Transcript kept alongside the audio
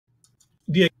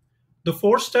The, the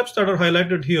four steps that are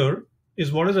highlighted here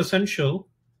is what is essential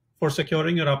for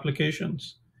securing your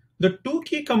applications. The two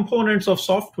key components of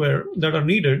software that are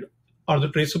needed are the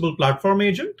traceable platform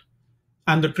agent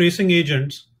and the tracing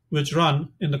agents which run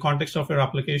in the context of your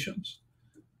applications.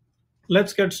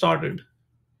 Let's get started.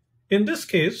 In this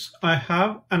case, I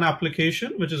have an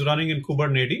application which is running in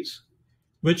Kubernetes,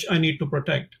 which I need to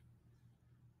protect.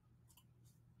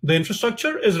 The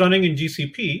infrastructure is running in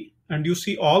GCP, and you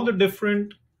see all the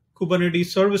different Kubernetes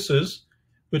services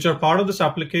which are part of this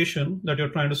application that you're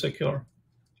trying to secure.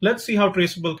 Let's see how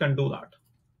Traceable can do that.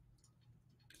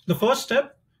 The first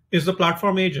step is the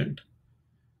platform agent.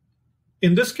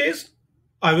 In this case,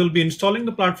 I will be installing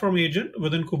the platform agent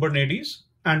within Kubernetes,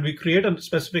 and we create a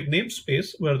specific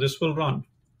namespace where this will run.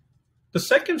 The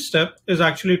second step is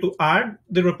actually to add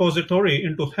the repository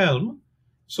into Helm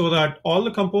so that all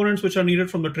the components which are needed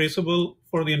from the Traceable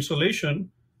for the installation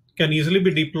can easily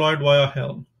be deployed via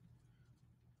Helm.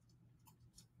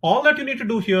 All that you need to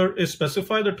do here is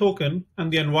specify the token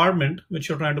and the environment which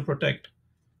you're trying to protect.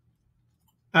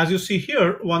 As you see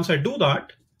here, once I do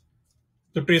that,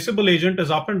 the Traceable agent is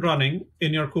up and running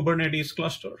in your Kubernetes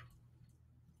cluster.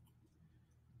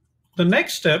 The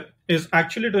next step is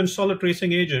actually to install the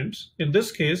tracing agents, in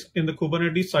this case, in the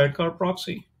Kubernetes sidecar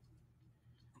proxy.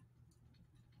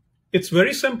 It's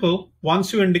very simple.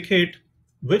 Once you indicate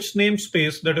which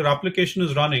namespace that your application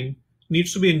is running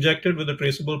needs to be injected with the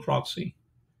Traceable proxy.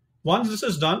 Once this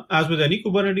is done, as with any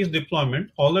Kubernetes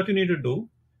deployment, all that you need to do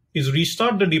is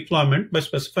restart the deployment by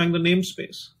specifying the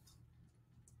namespace.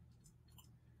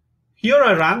 Here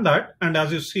I ran that, and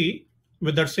as you see,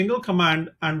 with that single command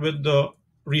and with the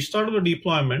restart of the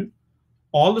deployment,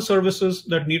 all the services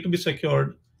that need to be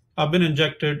secured have been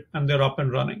injected and they're up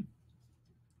and running.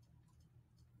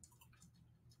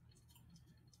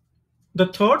 The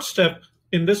third step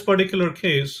in this particular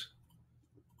case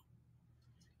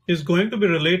is going to be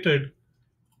related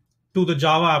to the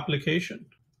Java application.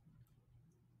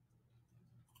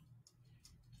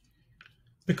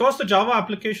 Because the Java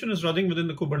application is running within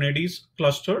the Kubernetes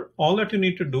cluster, all that you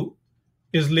need to do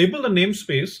is label the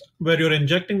namespace where you're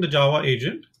injecting the Java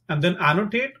agent and then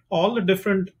annotate all the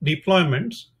different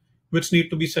deployments which need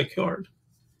to be secured.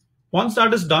 Once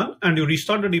that is done and you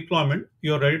restart the deployment,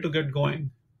 you're ready to get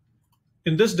going.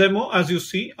 In this demo, as you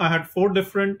see, I had 4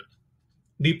 different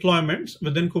deployments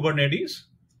within Kubernetes.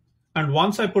 And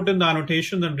once I put in the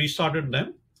annotations and restarted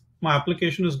them, my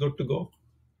application is good to go.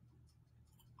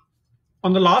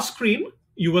 On the last screen,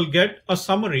 you will get a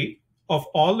summary of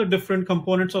all the different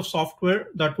components of software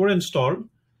that were installed,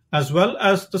 as well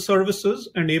as the services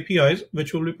and APIs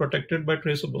which will be protected by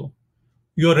Traceable.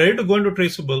 You're ready to go into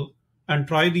Traceable and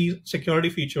try these security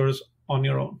features on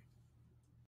your own.